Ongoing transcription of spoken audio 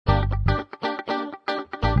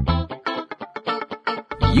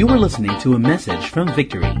You are listening to a message from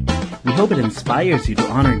Victory. We hope it inspires you to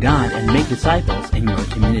honor God and make disciples in your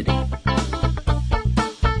community.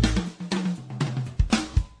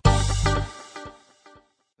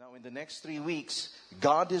 Now, in the next 3 weeks,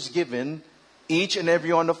 God has given each and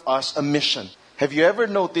every one of us a mission. Have you ever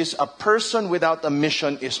noticed a person without a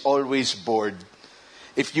mission is always bored?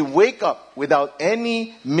 If you wake up without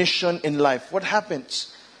any mission in life, what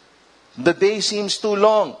happens? The day seems too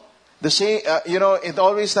long. It's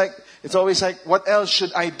always like, what else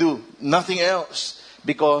should I do? Nothing else,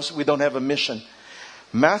 because we don't have a mission.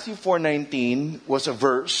 Matthew 4:19 was a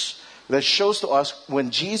verse that shows to us when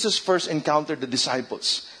Jesus first encountered the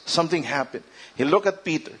disciples, something happened. He looked at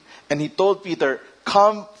Peter and he told Peter,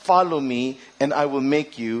 "Come, follow me, and I will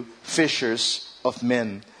make you fishers of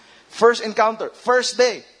men." First encounter, first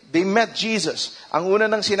day, they met Jesus. Ang una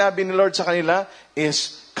nang sinabi ni Lord sa kanila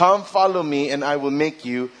is, "Come, follow me, and I will make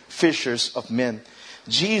you fishers of men."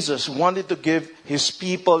 Jesus wanted to give His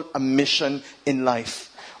people a mission in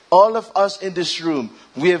life. All of us in this room,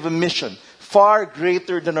 we have a mission far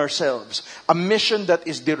greater than ourselves. A mission that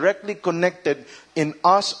is directly connected in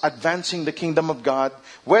us advancing the kingdom of God.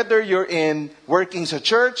 Whether you're in working as a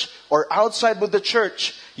church or outside with the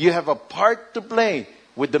church, you have a part to play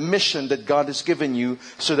with the mission that God has given you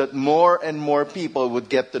so that more and more people would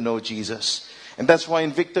get to know Jesus. And that's why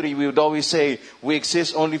in Victory we would always say we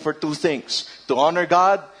exist only for two things: to honor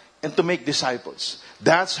God and to make disciples.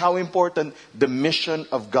 That's how important the mission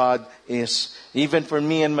of God is. Even for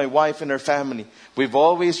me and my wife and our family, we've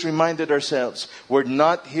always reminded ourselves, we're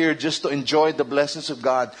not here just to enjoy the blessings of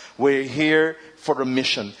God. We're here for a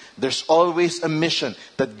mission. There's always a mission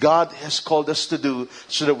that God has called us to do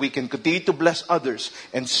so that we can continue to bless others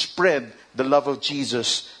and spread the love of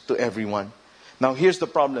Jesus to everyone. Now here's the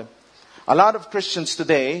problem. A lot of Christians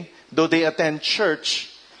today, though they attend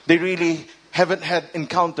church, they really haven't had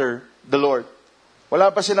encounter the Lord.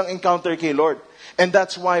 Wala pa silang encounter kay Lord. And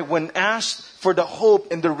that's why when asked for the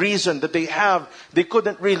hope and the reason that they have, they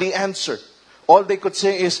couldn't really answer. All they could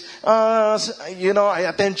say is, I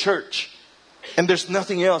attend church. And there's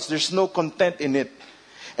nothing else. There's no content in it.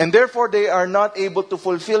 And therefore, they are not able to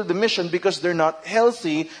fulfill the mission because they're not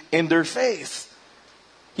healthy in their faith.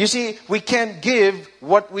 You see, we can't give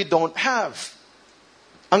what we don't have.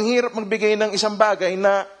 Ang hirap magbigay ng isang bagay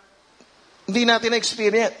na hindi natin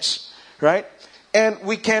na-experience. Right? And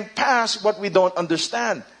we can't pass what we don't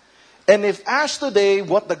understand. And if asked today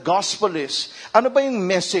what the gospel is, ano ba yung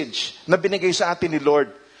message na binigay sa atin ni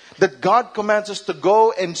Lord? That God commands us to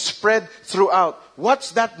go and spread throughout.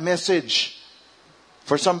 What's that message?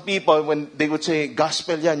 For some people, when they would say,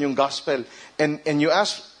 gospel yan, yung gospel. And you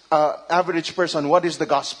ask average person, what is the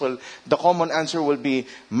gospel? The common answer will be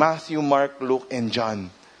Matthew, Mark, Luke, and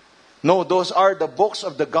John. No, those are the books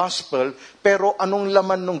of the gospel. Pero anong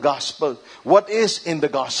laman ng gospel? What is in the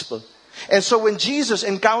gospel? And so when Jesus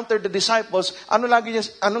encountered the disciples, anong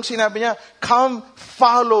sinabi niya? Come,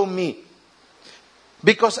 follow me.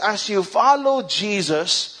 Because as you follow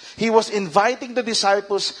Jesus, He was inviting the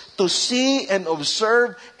disciples to see and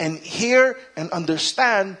observe and hear and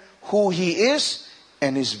understand who He is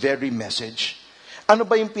and His very message. Ano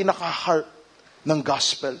ba yung pinaka-heart ng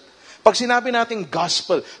gospel? Pag sinabi nating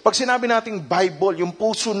gospel, pag sinabi nating Bible, yung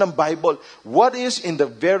puso ng Bible, what is in the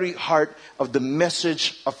very heart of the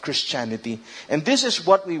message of Christianity? And this is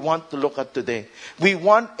what we want to look at today. We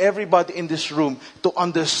want everybody in this room to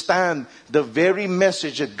understand the very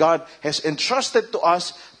message that God has entrusted to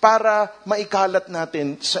us para maikalat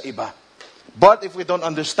natin sa iba. But if we don't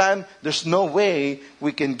understand, there's no way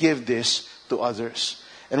we can give this to others.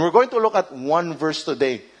 And we're going to look at one verse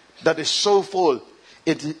today that is so full.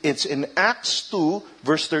 It's in Acts 2,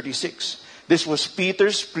 verse 36. This was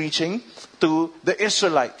Peter's preaching to the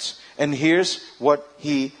Israelites. And here's what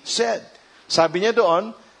he said. Sabi niya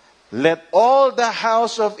doon, let all the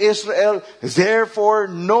house of Israel therefore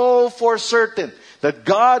know for certain that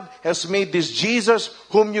God has made this Jesus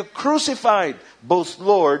whom you crucified, both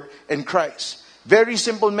Lord and Christ. Very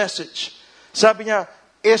simple message. Sabi niya,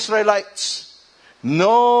 Israelites,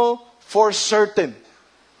 know for certain.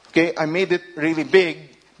 Okay, I made it really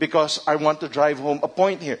big because I want to drive home a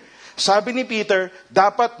point here. Sabi ni Peter,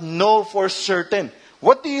 dapat know for certain.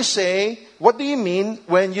 What do you say? What do you mean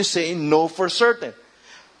when you say know for certain?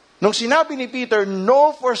 Nung sinabi ni Peter,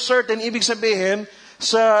 know for certain, ibig sabihin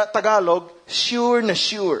sa Tagalog, sure na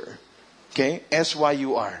sure. Okay?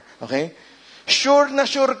 S-Y-U-R. Okay? Sure na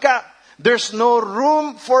sure ka. There's no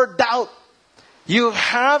room for doubt. You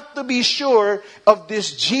have to be sure of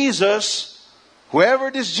this Jesus.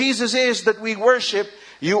 Whoever this Jesus is that we worship,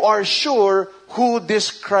 you are sure who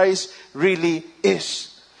this Christ really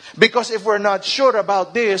is. Because if we're not sure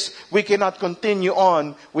about this, we cannot continue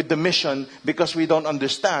on with the mission because we don't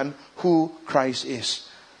understand who Christ is.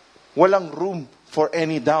 Walang room for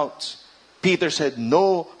any doubts. Peter said,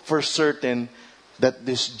 know for certain that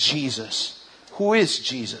this Jesus. Who is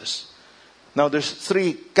Jesus? Now there's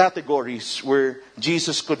 3 categories where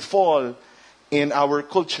Jesus could fall in our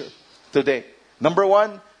culture today. Number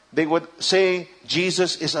 1, they would say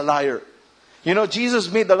Jesus is a liar. You know,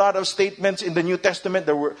 Jesus made a lot of statements in the New Testament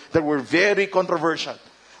that were very controversial.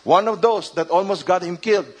 One of those that almost got him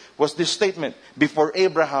killed was this statement, before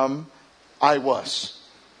Abraham, I was.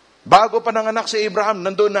 Bago pa nanganak si Abraham,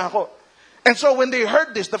 nandun na ako. And so when they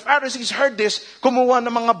heard this, the Pharisees heard this, kumuha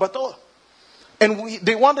ng mga bato. And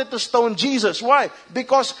they wanted to stone Jesus. Why?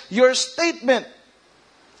 Because your statement,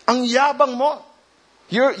 ang yabang mo.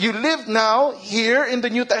 You live now here in the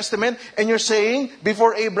New Testament and you're saying,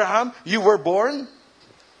 before Abraham, you were born?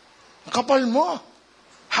 Kapal mo.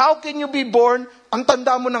 How can you be born? Ang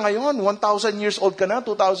tanda mo na ngayon, 1,000 years old ka na,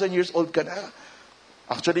 2,000 years old ka na.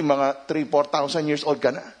 Actually, mga 3,000, 4,000 years old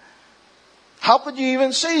ka na. How could you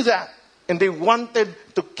even say that? And they wanted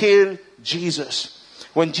to kill Jesus.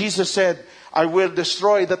 When Jesus said, I will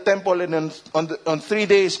destroy the temple and on 3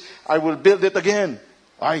 days, I will build it again.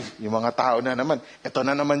 Ay, yung mga tao na naman, eto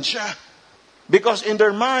na naman siya. Because in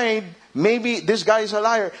their mind, maybe this guy is a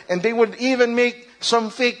liar. And they would even make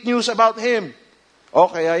some fake news about him.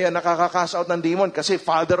 O kaya yan, nakaka-cast out ng demon kasi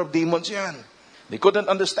father of demons yan. They couldn't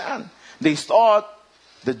understand. They thought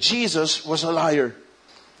that Jesus was a liar.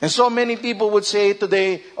 And so many people would say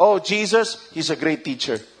today, oh, Jesus, he's a great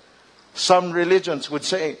teacher. Some religions would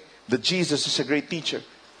say that Jesus is a great teacher.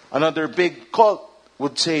 Another big cult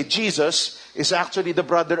would say Jesus is actually the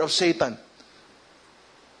brother of Satan.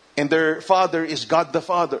 And their father is God the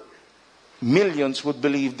Father. Millions would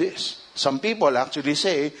believe this. Some people actually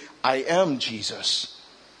say, I am Jesus.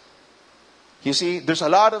 You see, there's a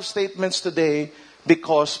lot of statements today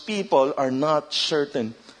because people are not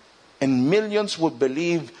certain. And millions would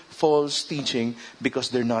believe false teaching because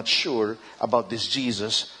they're not sure about this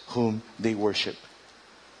Jesus whom they worship.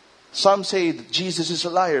 Some say that Jesus is a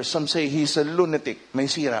liar. Some say he's a lunatic. May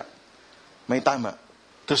sira. May tama.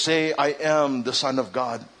 To say, I am the Son of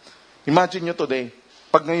God. Imagine nyo today,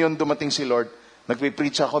 pag ngayon dumating si Lord,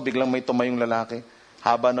 nagpipreach ako, biglang may tumayong lalaki,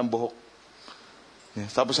 haba ng buhok.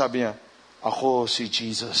 Tapos sabi niya, ako si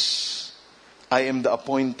Jesus. I am the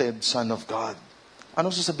appointed Son of God.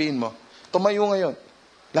 Anong sasabihin mo? Tumayo ngayon.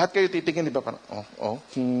 Lahat kayo titingin, di ba? Parang, oh,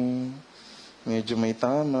 okay. Medyo may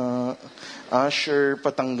tama. Sure,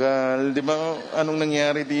 patanggal. Di ba? Anong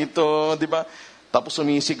nangyari dito? Di ba? Tapos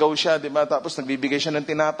sumisigaw siya, di ba? Tapos nagbibigay siya ng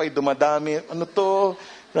tinapay, dumadami. Ano to?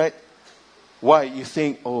 Right? Why? You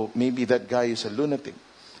think, oh, maybe that guy is a lunatic.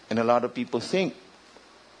 And a lot of people think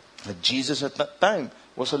that Jesus at that time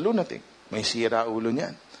was a lunatic. May sira ulo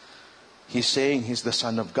niyan. He's saying he's the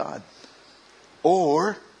Son of God.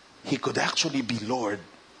 Or, he could actually be Lord.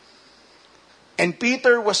 And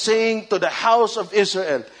Peter was saying to the house of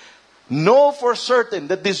Israel, know for certain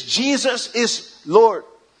that this Jesus is Lord.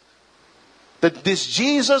 That this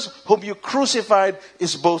Jesus whom you crucified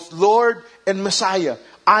is both Lord and Messiah.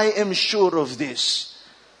 I am sure of this.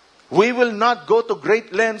 We will not go to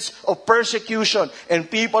great lengths of persecution and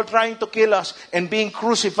people trying to kill us and being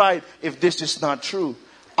crucified if this is not true.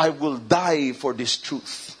 I will die for this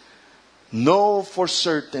truth. Know for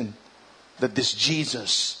certain that this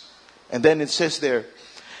Jesus, and then it says there,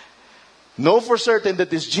 know for certain that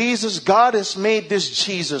this Jesus, God has made this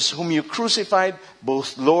Jesus whom you crucified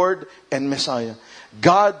both Lord and Messiah.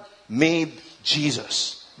 God made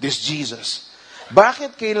Jesus, this Jesus.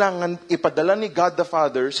 Bakit kailangan ipadala ni God the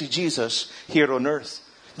Father si Jesus here on earth?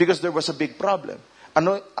 Because there was a big problem.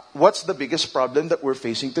 What's the biggest problem that we're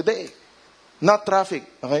facing today? Not traffic,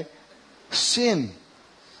 okay? Sin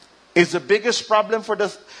is the biggest problem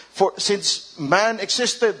since man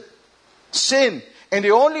existed. Sin. And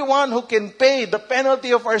the only one who can pay the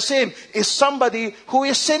penalty of our sin is somebody who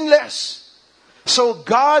is sinless. So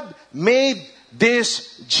God made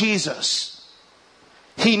this Jesus.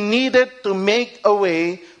 He needed to make a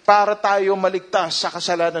way para tayo maligtas sa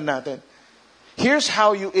kasalanan natin. Here's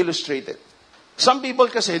how you illustrate it. Some people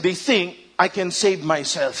kasi, they think, I can save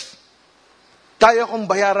myself. Kaya kong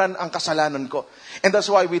bayaran ang kasalanan ko. And that's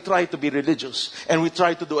why we try to be religious. And we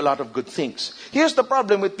try to do a lot of good things. Here's the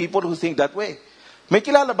problem with people who think that way. May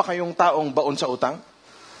kilala ba kayong taong baon sa utang?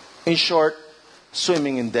 In short,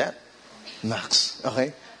 swimming in debt. Nax.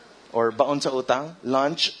 Okay? Or baon sa utang,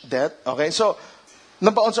 lunch, debt. Okay? So,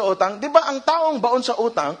 nabaon sa utang. Di ba ang taong baon sa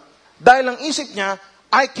utang, dahil ang isip niya,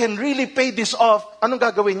 I can really pay this off, anong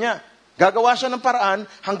gagawin niya? Gagawa siya ng paraan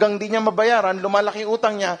hanggang di niya mabayaran, lumalaki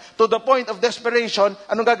utang niya, to the point of desperation,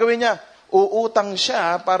 anong gagawin niya? Uutang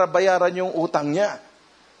siya para bayaran yung utang niya.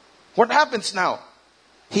 What happens now?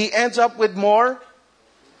 He ends up with more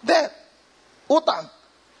debt. Utang.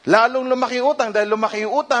 Lalong lumaki utang. Dahil lumaki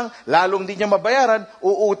yung utang, lalong di niya mabayaran,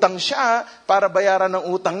 uutang siya para bayaran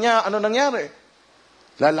ng utang niya. Ano nangyari?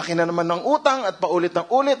 Lalaki na naman ng utang at paulit ng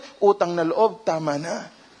ulit, utang na loob, tama na.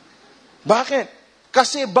 Bakit?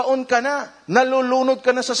 Kasi baon ka na. Nalulunod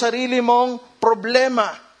ka na sa sarili mong problema.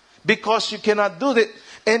 Because you cannot do it.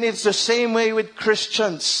 And it's the same way with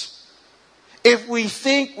Christians. If we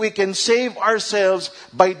think we can save ourselves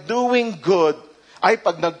by doing good, ay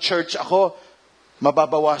pag nag-church ako,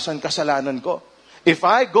 mababawasan kasalanan ko. If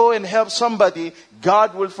I go and help somebody,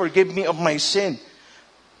 God will forgive me of my sin.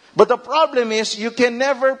 But the problem is, you can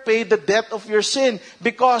never pay the debt of your sin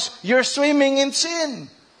because you're swimming in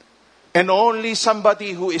sin. And only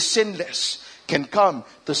somebody who is sinless can come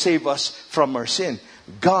to save us from our sin.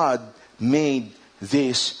 God made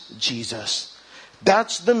this Jesus.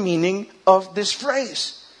 That's the meaning of this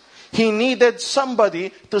phrase. He needed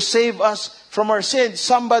somebody to save us from our sins.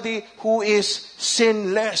 Somebody who is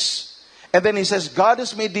sinless. And then he says, God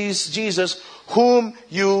has made this Jesus whom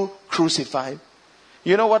you crucified.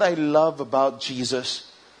 You know what I love about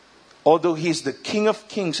Jesus? Although he's the King of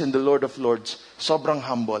Kings and the Lord of Lords, sobrang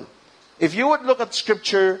humble. If you would look at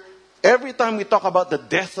Scripture, every time we talk about the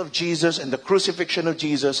death of Jesus and the crucifixion of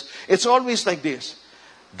Jesus, it's always like this.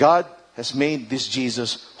 God has made this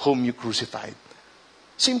Jesus whom you crucified.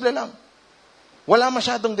 Simple lang. Wala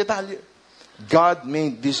masyadong detalye. God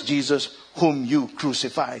made this Jesus whom you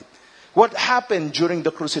crucified. What happened during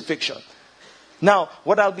the crucifixion? Now,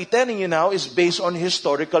 what I'll be telling you now is based on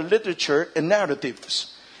historical literature and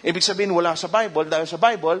narratives. Ibig sabihin, wala sa Bible. Dahil sa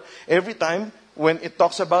Bible, every time when it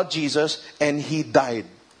talks about Jesus, and He died,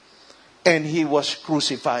 and He was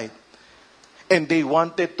crucified, and they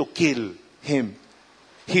wanted to kill Him.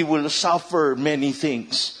 He will suffer many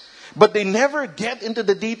things. But they never get into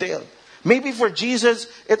the detail. Maybe for Jesus,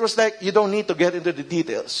 it was like, you don't need to get into the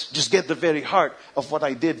details. Just get the very heart of what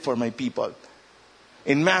I did for my people.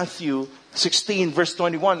 In Matthew 16, verse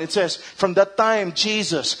 21, it says, from that time,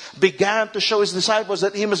 Jesus began to show His disciples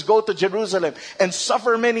that He must go to Jerusalem and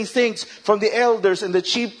suffer many things from the elders and the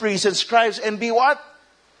chief priests and scribes and be what?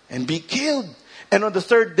 And be killed. And on the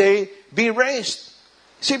third day, be raised.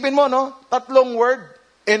 Sipin mo, no? Tatlong word,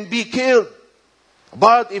 and be killed.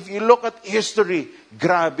 But if you look at history,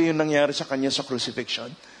 grabe yung nangyari sa kanya sa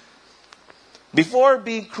crucifixion. Before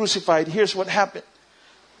being crucified, here's what happened.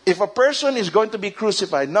 If a person is going to be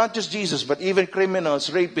crucified, not just Jesus, but even criminals,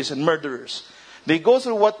 rapists, and murderers, they go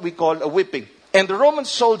through what we call a whipping. And the Roman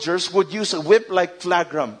soldiers would use a whip like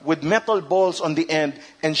flagrum with metal balls on the end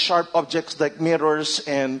and sharp objects like mirrors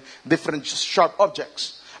and different sharp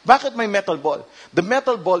objects. Bakit may metal ball? The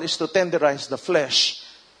metal ball is to tenderize the flesh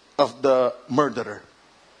of the murderer.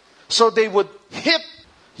 So they would hit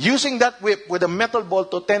using that whip with a metal ball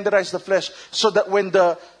to tenderize the flesh so that when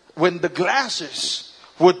the glasses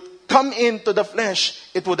would come into the flesh,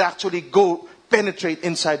 it would actually penetrate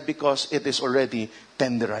inside because it is already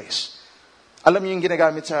tenderized. Alam niyo yung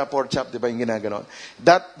ginagamit sa pork chop, di ba yung ginaganon?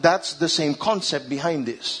 That's the same concept behind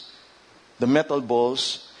this. The metal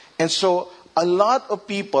balls. And so, a lot of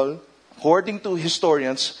people, according to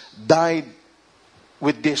historians, died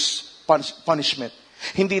with this punishment.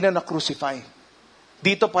 Hindi na na-crucify.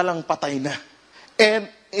 Dito palang patay na. And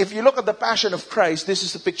if you look at the Passion of Christ, this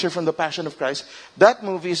is the picture from the Passion of Christ, that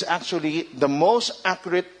movie is actually the most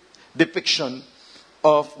accurate depiction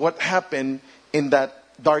of what happened in that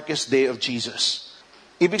darkest day of Jesus.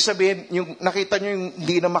 Ibig sabihin, yung nakita nyo yung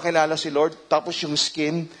hindi na makilala si Lord, tapos yung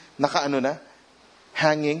skin, nakaano na,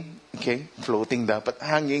 hanging, okay, floating dapat,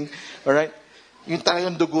 hanging, alright, yung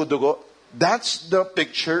talagang dugo-dugo, that's the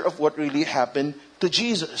picture of what really happened to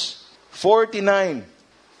Jesus. 48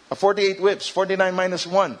 whips, 49 minus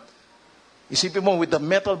 1. Isipin mo, with the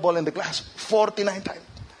metal ball and the glass, 49 times.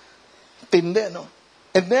 Tindi, no?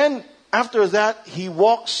 And then, after that, He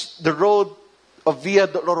walks the road of Via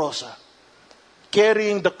Dolorosa,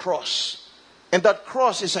 carrying the cross. And that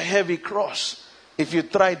cross is a heavy cross. If you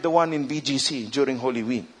tried the one in BGC during Holy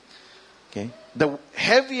Week. Okay? The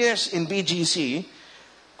heaviest in BGC,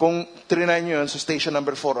 kung trinay nyo yun sa station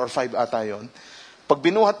number 4 or 5 ata yun, pag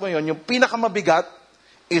binuhat mo yun, yung pinakamabigat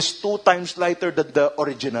is 2 times lighter than the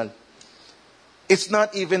original. It's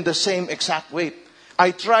not even the same exact weight. I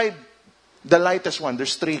tried the lightest one.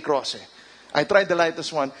 There's 3 crosses. I tried the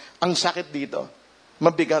lightest one. Ang sakit dito.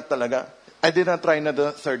 Mabigat talaga. I did not try na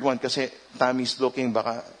the third one kasi Tammy's looking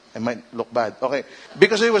baka I might look bad. Okay.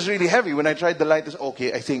 Because it was really heavy. When I tried the lightest,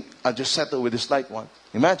 okay, I think I'll just settle with this light one.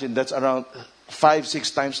 Imagine, that's around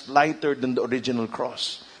 5-6 times lighter than the original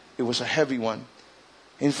cross. It was a heavy one.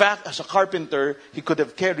 In fact, as a carpenter, he could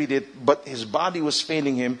have carried it, but his body was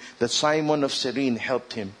failing him, that Simon of Cyrene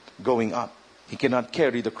helped him going up. He cannot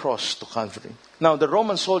carry the cross to Calvary. Now, the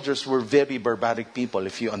Roman soldiers were very barbaric people,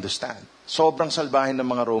 if you understand. Sobrang salbahin ng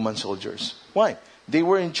mga Roman soldiers. Why? They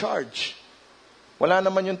were in charge. Wala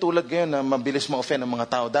naman yung tulad ngayon na mabilis ma-offend ang mga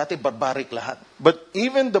tao. Dati, barbaric lahat. But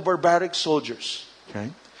even the barbaric soldiers,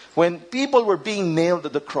 right? When people were being nailed to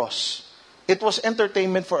the cross, it was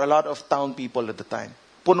entertainment for a lot of town people at the time.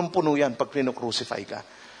 Punong-puno yan pag crucify ka.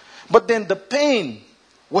 But then the pain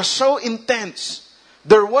was so intense,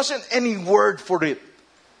 there wasn't any word for it.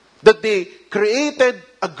 That they created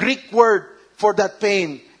a Greek word for that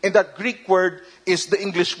pain. And that Greek word is the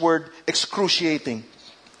English word excruciating.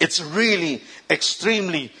 It's really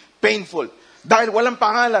extremely painful. Dahil walang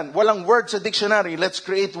pangalan, walang word sa dictionary, let's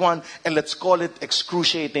create one and let's call it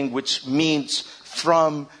excruciating, which means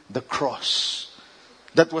from the cross.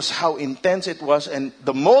 That was how intense it was. And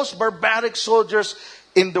the most barbaric soldiers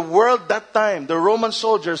in the world that time, the Roman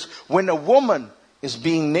soldiers, when a woman is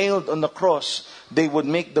being nailed on the cross, they would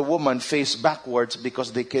make the woman face backwards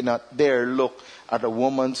because they cannot dare look at a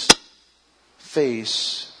woman's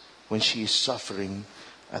face when she is suffering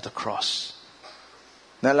at the cross.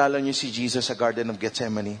 Naalala niyo si Jesus sa Garden of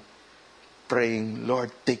Gethsemane, praying,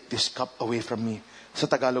 Lord, take this cup away from me. Sa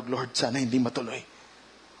Tagalog, Lord, sana hindi matuloy.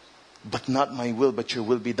 But not my will, but your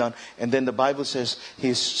will be done. And then the Bible says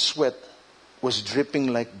his sweat was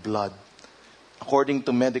dripping like blood. According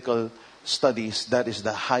to medical studies, that is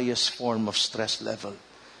the highest form of stress level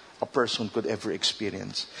a person could ever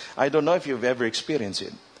experience. I don't know if you've ever experienced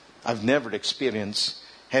it. I've never experienced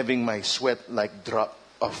having my sweat like drop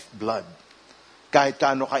of blood. Kahit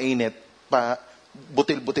kaano kainit,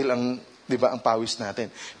 butil-butil ang, di ba, ang pawis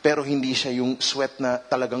natin. Pero hindi siya yung sweat na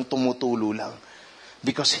talagang tumutulo lang.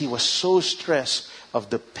 Because he was so stressed of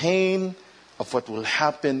the pain of what will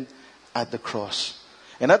happen at the cross.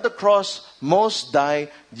 And at the cross, most die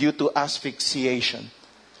due to asphyxiation.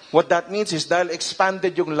 What that means is dahil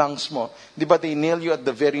expanded yung lungs mo. Di ba they nail you at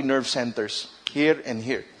the very nerve centers. Here and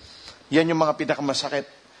here. Yan yung mga pinakamasakit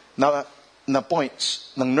na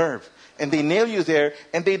points ng nerve. And they nail you there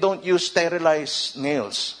and they don't use sterilized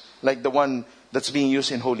nails like the one that's being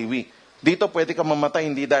used in Holy Week. Dito pwede ka mamatay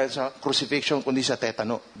hindi dahil sa crucifixion kundi sa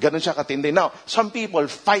tetano. Ganun siya katindi. Now, some people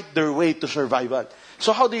fight their way to survival.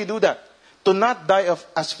 So how do you do that? To not die of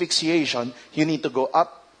asphyxiation, you need to go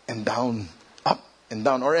up and down,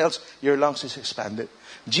 or else your lungs is expanded.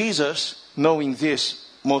 Jesus, knowing this,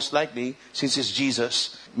 most likely, since it's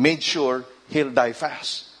Jesus, made sure he'll die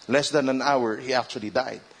fast. Less than an hour, he actually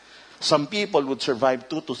died. Some people would survive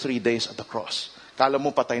 2 to 3 days at the cross. Kala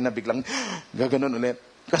mo patay na biglang, gaganon ulit.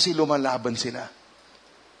 Kasi lumalaban sila.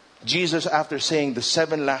 Jesus, after saying the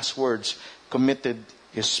 7 last words, committed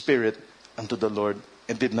his spirit unto the Lord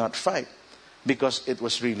and did not fight. Because it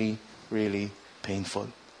was really, really painful.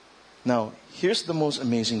 Now, here's the most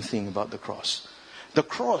amazing thing about the cross. The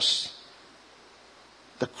cross,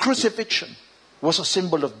 the crucifixion, was a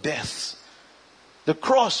symbol of death. The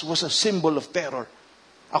cross was a symbol of terror.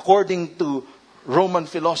 According to Roman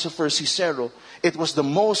philosopher Cicero, it was the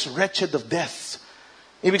most wretched of deaths.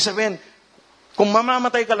 Ibig sabihin, kung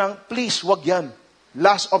mamamatay ka lang, please, wag yan.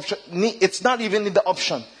 Last option. It's not even in the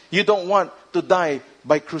option. You don't want to die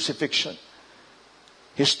by crucifixion.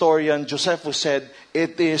 Historian Josephus said,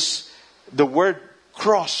 it is the word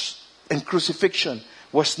cross and crucifixion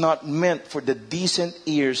was not meant for the decent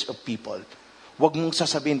ears of people. Wag mong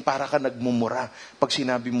sasabihin para ka nagmumura pag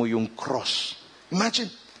sinabi mo yung cross.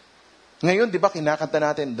 Imagine. Ngayon, di ba, kinakanta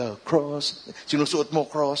natin, the cross, sinusuot mo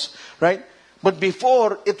cross, right? But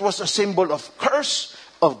before, it was a symbol of curse,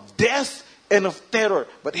 of death, and of terror.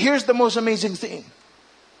 But here's the most amazing thing.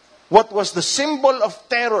 What was the symbol of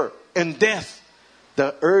terror and death?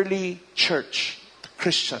 The early church, the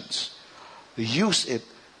Christians, used it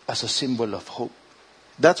as a symbol of hope.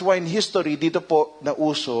 That's why in history, dito po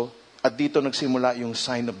nauso at dito nagsimula yung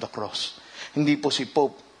sign of the cross. Hindi po si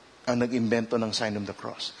Pope ang nag-imbento ng sign of the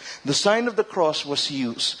cross. The sign of the cross was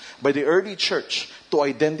used by the early church to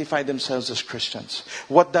identify themselves as Christians.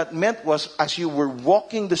 What that meant was, as you were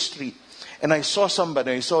walking the street, and I saw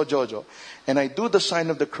somebody, I saw Jojo, and I do the sign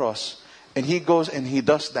of the cross, and he goes and he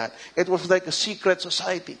does that. It was like a secret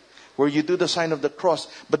society where you do the sign of the cross.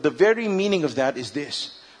 But the very meaning of that is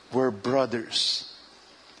this. We're brothers.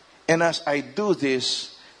 And as I do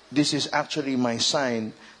this, this is actually my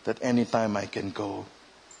sign that anytime I can go.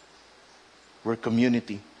 We're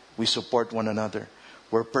community. We support one another.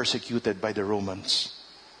 were persecuted by the Romans.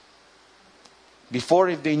 Before,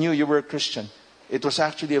 if they knew you were a Christian, it was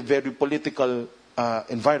actually a very political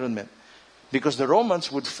environment. Because the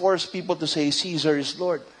Romans would force people to say, Caesar is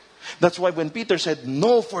Lord. That's why when Peter said,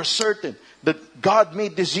 know for certain that God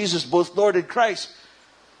made this Jesus both Lord and Christ.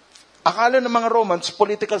 Akala ng mga Romans,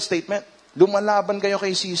 political statement. Lumalaban kayo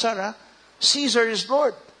kay Caesar, ha? Caesar is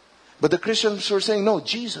Lord. But the Christians were saying, no,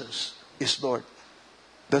 Jesus is Lord.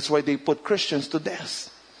 That's why they put Christians to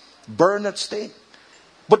death. Burn at stake.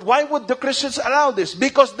 But why would the Christians allow this?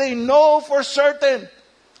 Because they know for certain.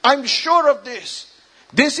 I'm sure of this.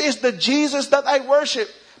 This is the Jesus that I worship.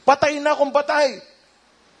 Patay na kung patay.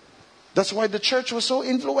 That's why the church was so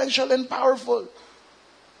influential and powerful.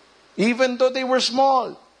 Even though they were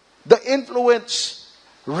small, the influence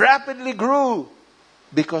rapidly grew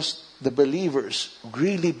because the believers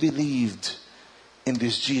really believed in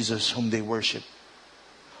this Jesus whom they worship.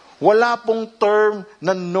 Wala pong term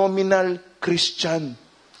na nominal Christian.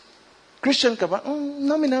 Christian ka ba?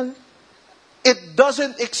 Nominal. It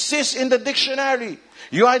doesn't exist in the dictionary.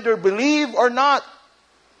 You either believe or not.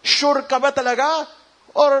 Sure ka ba talaga?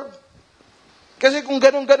 Or, kasi kung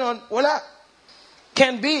ganon, wala.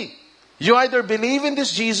 Can be. You either believe in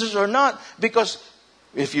this Jesus or not. Because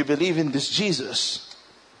if you believe in this Jesus,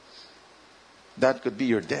 that could be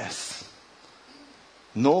your death.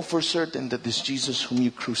 Know for certain that this Jesus whom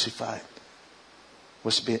you crucified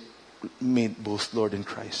was made both Lord and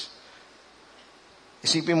Christ.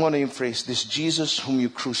 Isipin mo na yung phrase, this Jesus whom you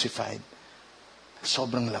crucified.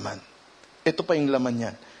 Sobrang laman. Ito pa yung laman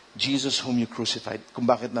niyan. Jesus whom you crucified. Kung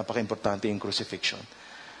bakit napaka-importante yung crucifixion.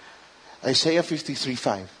 Isaiah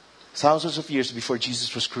 53:5. Thousands of years before Jesus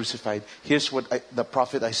was crucified, here's what the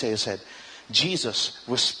prophet Isaiah said. Jesus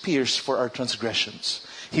was pierced for our transgressions.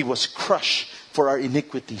 He was crushed for our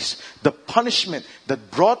iniquities. The punishment that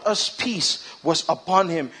brought us peace was upon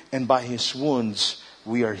him, and by his wounds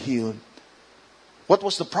we are healed. What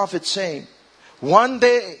was the prophet saying? One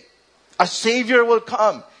day, a Savior will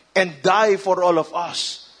come and die for all of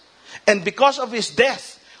us. And because of his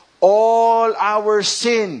death, all our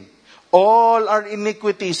sin, all our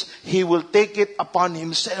iniquities, he will take it upon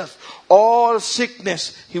himself. All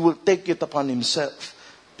sickness, he will take it upon himself.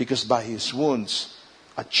 Because by his wounds,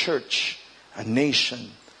 a church, a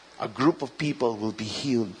nation, a group of people will be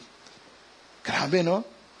healed. Grabe, no?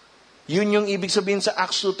 Yun yung ibig sabihin sa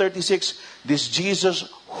Acts 2:36, this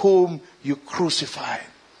Jesus whom you crucified.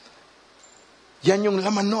 Yan yung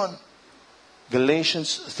laman nun.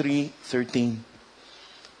 Galatians 3:13.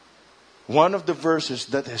 One of the verses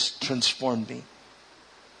that has transformed me.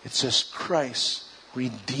 It says, Christ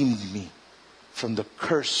redeemed me from the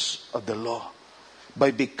curse of the law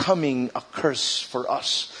by becoming a curse for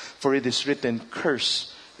us. For it is written,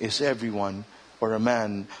 curse is everyone or a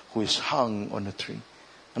man who is hung on a tree.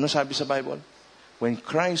 Ano sabi sa Bible? When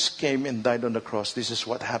Christ came and died on the cross, this is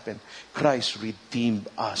what happened. Christ redeemed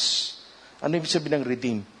us. Ano ibig sabihin ng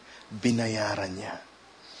redeem? Binayaran niya.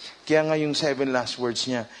 Kaya nga yung 7 last words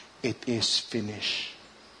niya, it is finished.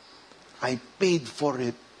 I paid for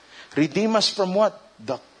it. Redeem us from what?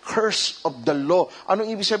 The curse of the law.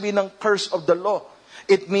 Anong ibig sabihin ng curse of the law?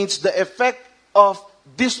 It means the effect of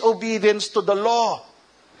disobedience to the law.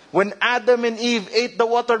 When Adam and Eve ate the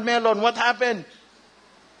watermelon, what happened?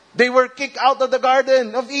 They were kicked out of the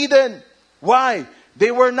Garden of Eden. Why?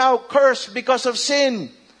 They were now cursed because of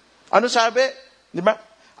sin. Ano sabi? Di ba?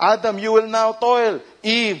 Adam, you will now toil.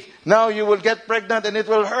 Eve, now you will get pregnant and it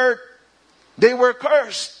will hurt. They were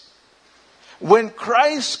cursed. When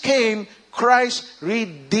Christ came, Christ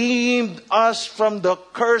redeemed us from the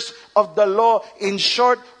curse of the law. In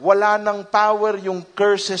short, wala nang power yung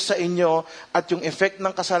curses sa inyo at yung effect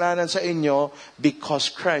ng kasalanan sa inyo because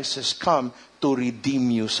Christ has come to redeem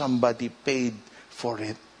you. Somebody paid for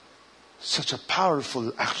it. Such a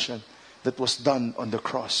powerful action that was done on the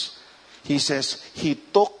cross. He says, He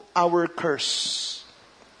took our curse,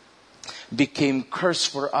 became curse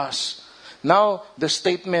for us. Now, the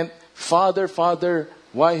statement, Father, Father,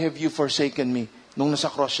 why have you forsaken me? Nung nasa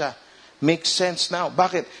cross siya, makes sense now.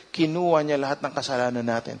 Bakit? Kinuha niya lahat ng kasalanan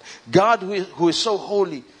natin. God, who is so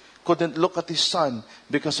holy, couldn't look at His Son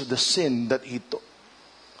because of the sin that He took.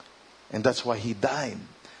 And that's why He died.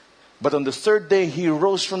 But on the 3rd day, He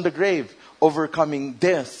rose from the grave, overcoming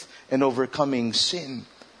death and overcoming sin.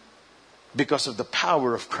 Because of the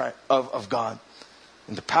power of Christ, of God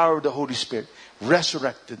and the power of the Holy Spirit,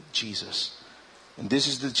 resurrected Jesus. And this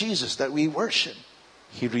is the Jesus that we worship.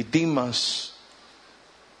 He redeemed us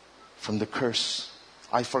from the curse.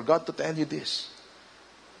 I forgot to tell you this.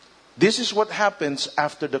 This is what happens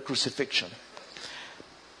after the crucifixion.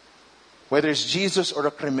 Whether it's Jesus or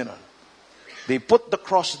a criminal. They put the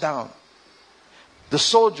cross down. The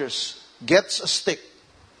soldiers gets a stick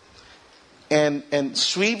and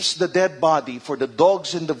sweeps the dead body for the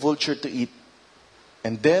dogs and the vulture to eat.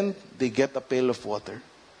 And then they get a pail of water.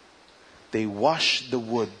 They wash the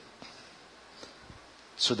wood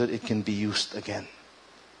so that it can be used again.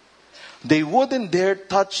 They wouldn't dare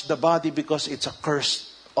touch the body because it's a cursed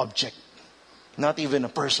object. Not even a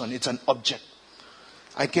person, it's an object.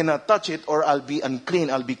 I cannot touch it or I'll be unclean,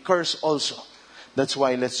 I'll be cursed also. That's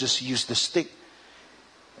why let's just use the stick.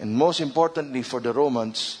 And most importantly for the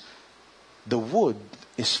Romans, the wood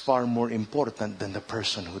is far more important than the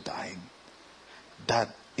person who died.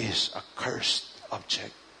 That is a cursed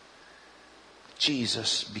object.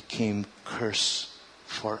 Jesus became cursed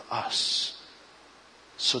for us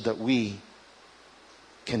so that we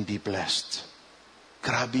can be blessed.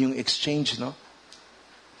 Grabe yung exchange, no?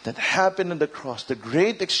 That happened on the cross. The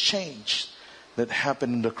great exchange that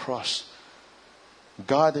happened on the cross.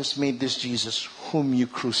 God has made this Jesus whom you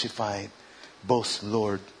crucified both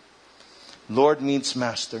Lord. Lord means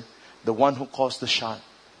master. The one who calls the shot.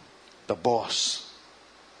 The boss.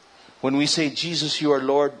 When we say, Jesus, you are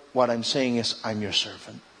Lord, what I'm saying is, I'm your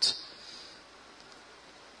servant.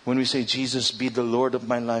 When we say, Jesus, be the Lord of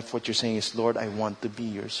my life, what you're saying is, Lord, I want to be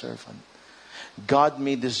your servant. God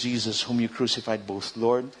made this Jesus whom you crucified both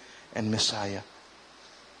Lord and Messiah.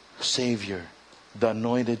 Savior. The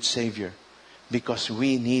anointed Savior. Because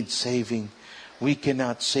we need saving. We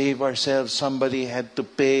cannot save ourselves. Somebody had to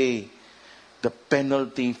pay the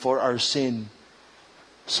penalty for our sin.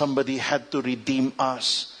 Somebody had to redeem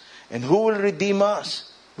us. And who will redeem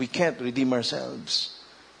us? We can't redeem ourselves.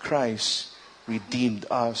 Christ redeemed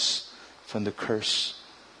us from the curse.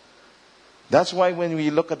 That's why when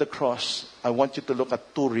we look at the cross, I want you to look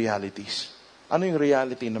at two realities. Ano yung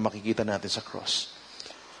reality na makikita natin sa cross?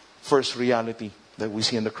 First reality that we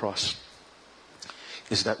see on the cross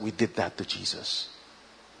is that we did that to Jesus.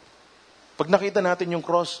 Pag nakita natin yung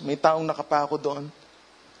cross, may taong nakapako doon.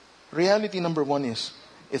 Reality number one is,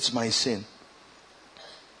 it's my sin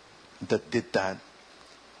that did that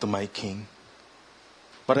to my King.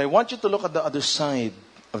 But I want you to look at the other side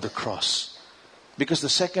of the cross. Because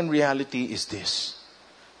the second reality is this,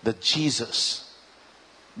 that Jesus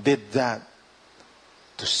did that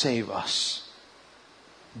to save us.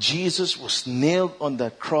 Jesus was nailed on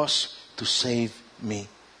that cross to save me.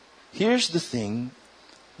 Here's the thing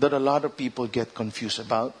that a lot of people get confused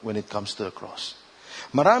about when it comes to the cross.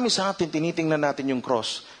 Marami sa atin, tinitingnan natin yung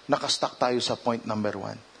cross, nakastuck tayo sa point number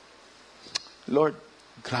 1. Lord,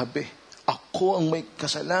 grabe, ako ang may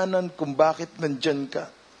kasalanan kung bakit nandyan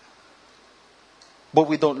ka. But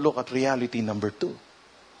we don't look at reality number 2.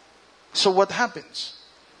 So what happens?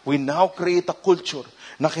 We now create a culture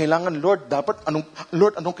na kailangan, Lord,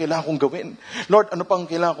 anong kailangan kong gawin? Lord, ano pang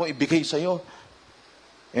kailangan kong ibigay sa'yo?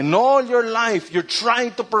 In all your life, you're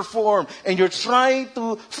trying to perform and you're trying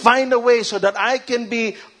to find a way so that I can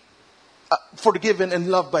be forgiven and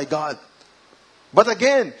loved by God. But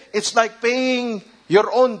again, it's like paying your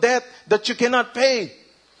own debt that you cannot pay.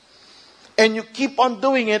 And you keep on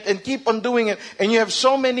doing it and keep on doing it. And you have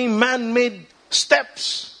so many man-made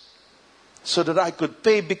steps so that I could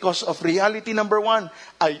pay because of reality number 1.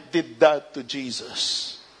 I did that to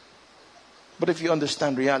Jesus. But if you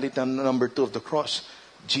understand reality number 2 of the cross,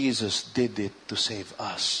 Jesus did it to save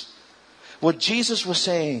us. What Jesus was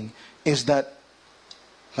saying is that,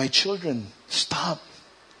 my children, stop.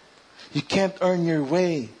 You can't earn your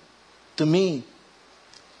way to me.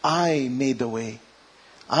 I made the way.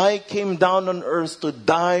 I came down on earth to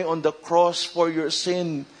die on the cross for your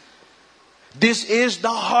sin. This is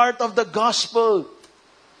the heart of the gospel.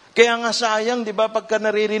 Kaya nga sayang, di ba, pagka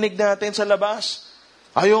naririnig natin sa labas,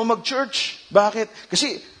 ayaw mag-church. Bakit?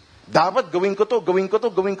 Kasi, dapat gawin ko to,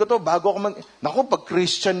 bago ako Naku, pag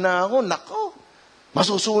Christian na ako,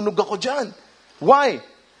 masusunog ako dyan. Why?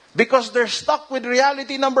 Because they're stuck with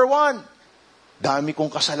reality number 1. Dami kong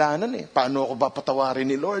kasalanan eh. Paano ako papatawarin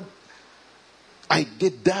ni Lord? I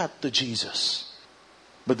did that to Jesus.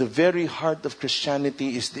 But the very heart of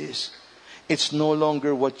Christianity is this. It's no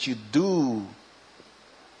longer what you do.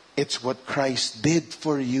 It's what Christ did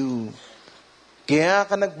for you. Kaya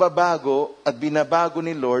ka nagbabago at binabago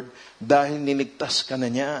ni Lord dahil niligtas ka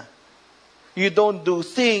na niya. You don't do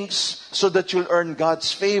things so that you'll earn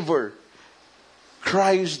God's favor.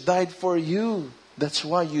 Christ died for you. That's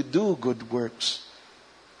why you do good works.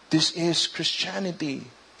 This is Christianity.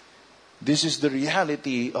 This is the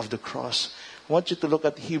reality of the cross. I want you to look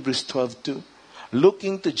at Hebrews 12:2.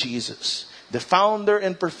 Looking to Jesus, the founder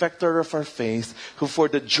and perfecter of our faith, who for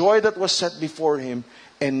the joy that was set before him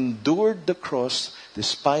endured the cross,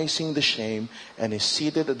 despising the shame, and is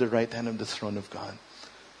seated at the right hand of the throne of God.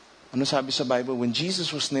 Ano sabi sa Bible? When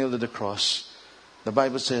Jesus was nailed to the cross, the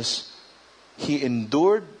Bible says, He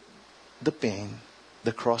endured the pain,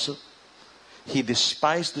 the cross. He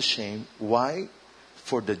despised the shame. Why?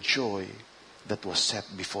 For the joy that was set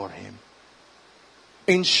before Him.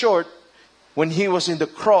 In short, when He was in the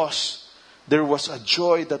cross, there was a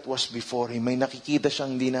joy that was before Him. May nakikita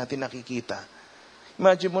siyang hindi natin nakikita.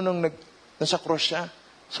 Imagine mo nung nasa cross siya,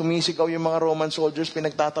 sumisigaw yung mga Roman soldiers,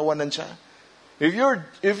 pinagtatawanan siya.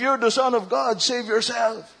 If you're the Son of God, save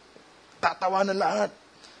yourself. Tatawanan lahat.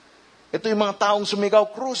 Ito yung mga taong sumigaw,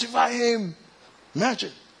 crucify Him.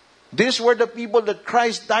 Imagine. These were the people that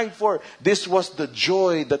Christ died for. This was the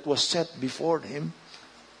joy that was set before Him.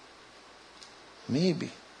 Maybe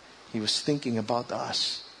He was thinking about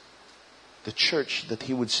us. The church that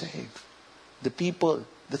He would save. The people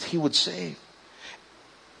that He would save.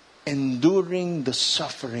 Enduring the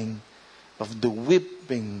suffering of the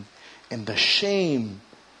whipping and the shame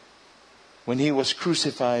when He was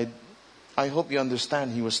crucified. I hope you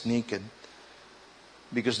understand He was naked.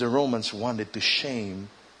 Because the Romans wanted to shame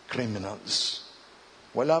criminals.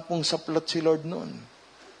 Wala pong saplat si Lord noon.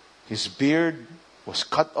 His beard was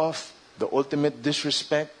cut off. The ultimate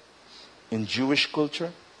disrespect in Jewish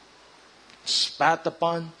culture. Spat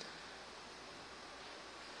upon.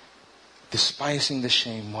 Despising the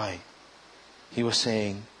shame. Why? He was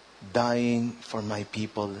saying, dying for my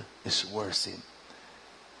people is worth it.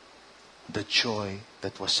 The joy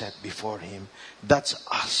that was set before Him. That's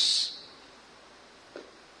us.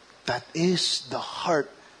 That is the heart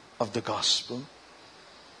of the gospel.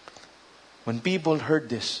 When people heard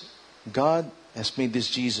this, God has made this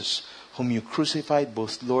Jesus, whom you crucified,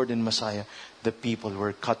 both Lord and Messiah, the people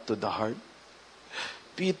were cut to the heart.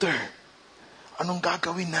 Peter, anong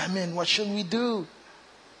gagawin namin? What shall we do?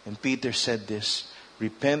 And Peter said this,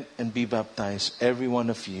 repent and be baptized, every one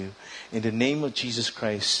of you, in the name of Jesus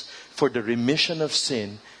Christ, for the remission of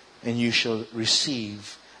sin, and you shall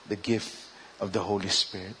receive the gift of the Holy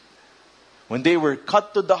Spirit. When they were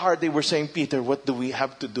cut to the heart, they were saying, Peter, what do we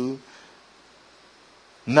have to do?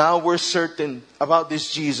 Now we're certain about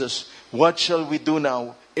this Jesus. What shall we do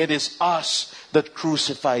now? It is us that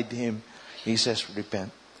crucified Him. He says,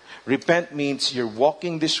 repent. Repent means you're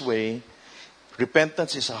walking this way.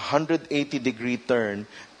 Repentance is a 180-degree turn,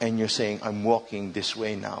 and you're saying, I'm walking this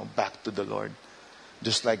way now, back to the Lord.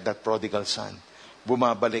 Just like that prodigal son.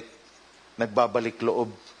 Bumabalik, nagbabalik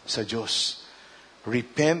loob sa Diyos.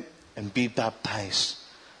 Repent and be baptized.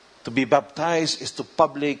 To be baptized is to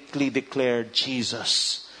publicly declare,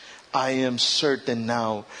 Jesus, I am certain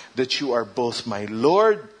now that you are both my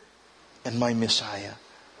Lord and my Messiah.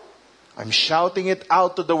 I'm shouting it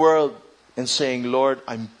out to the world and saying, Lord,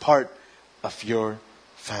 I'm part of your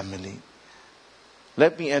family.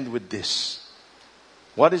 Let me end with this.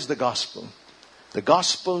 What is the gospel? The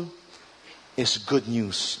gospel is good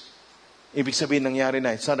news. Ibig sabihin nangyari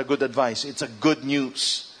na, it's not a good advice, it's a good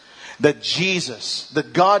news. That Jesus,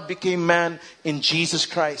 that God became man in Jesus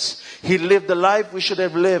Christ. He lived the life we should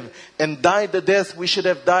have lived and died the death we should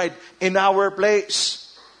have died in our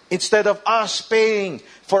place. Instead of us paying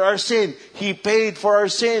for our sin, He paid for our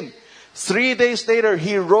sin. 3 days later,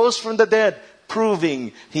 He rose from the dead,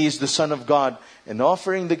 proving He is the Son of God and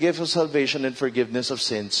offering the gift of salvation and forgiveness of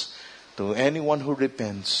sins to anyone who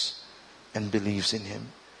repents and believes in Him.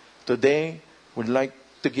 Today, we'd like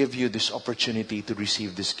to give you this opportunity to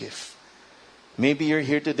receive this gift. Maybe you're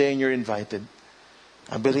here today and you're invited.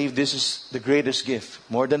 I believe this is the greatest gift.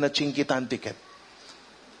 More than a chinkitan ticket.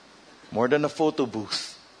 More than a photo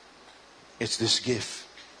booth. It's this gift.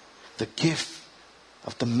 The gift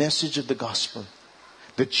of the message of the gospel.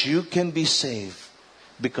 That you can be saved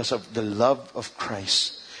because of the love of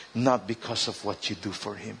Christ. Not because of what you do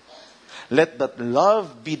for Him. Let that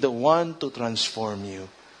love be the one to transform you.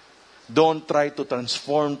 Don't try to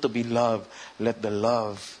transform to be love. Let the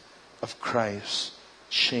love of Christ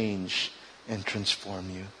change and transform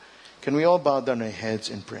you. Can we all bow down our heads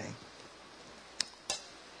and pray?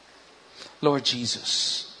 Lord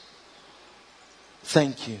Jesus,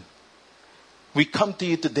 thank you. We come to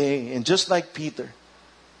you today, and just like Peter,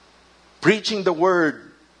 preaching the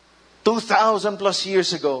word 2,000 plus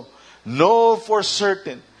years ago, know for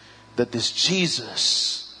certain that this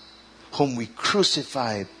Jesus, whom we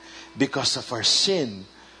crucified because of our sin,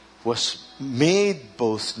 was made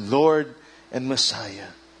both Lord and Messiah.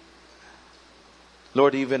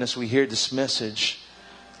 Lord, even as we hear this message,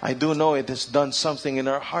 I do know it has done something in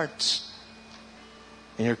our hearts.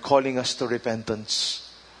 And you're calling us to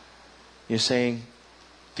repentance. You're saying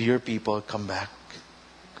to your people, come back.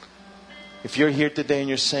 If you're here today and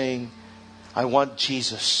you're saying, I want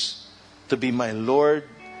Jesus to be my Lord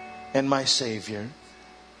and my Savior.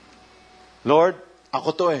 Lord,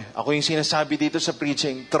 ako to eh. Ako yung sinasabi dito sa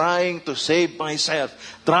preaching, trying to save myself,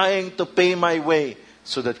 trying to pay my way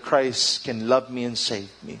so that Christ can love me and save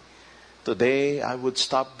me. Today, I would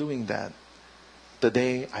stop doing that.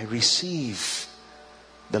 Today, I receive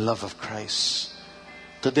the love of Christ.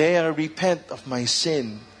 Today, I repent of my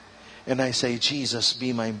sin and I say, Jesus,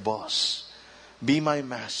 be my boss. Be my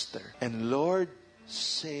master. And Lord,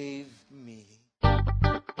 save me.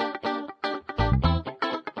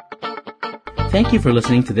 Thank you for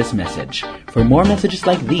listening to this message. For more messages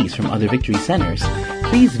like these from other Victory Centers,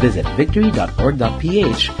 please visit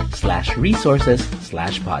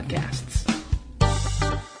victory.org.ph/resources/podcasts.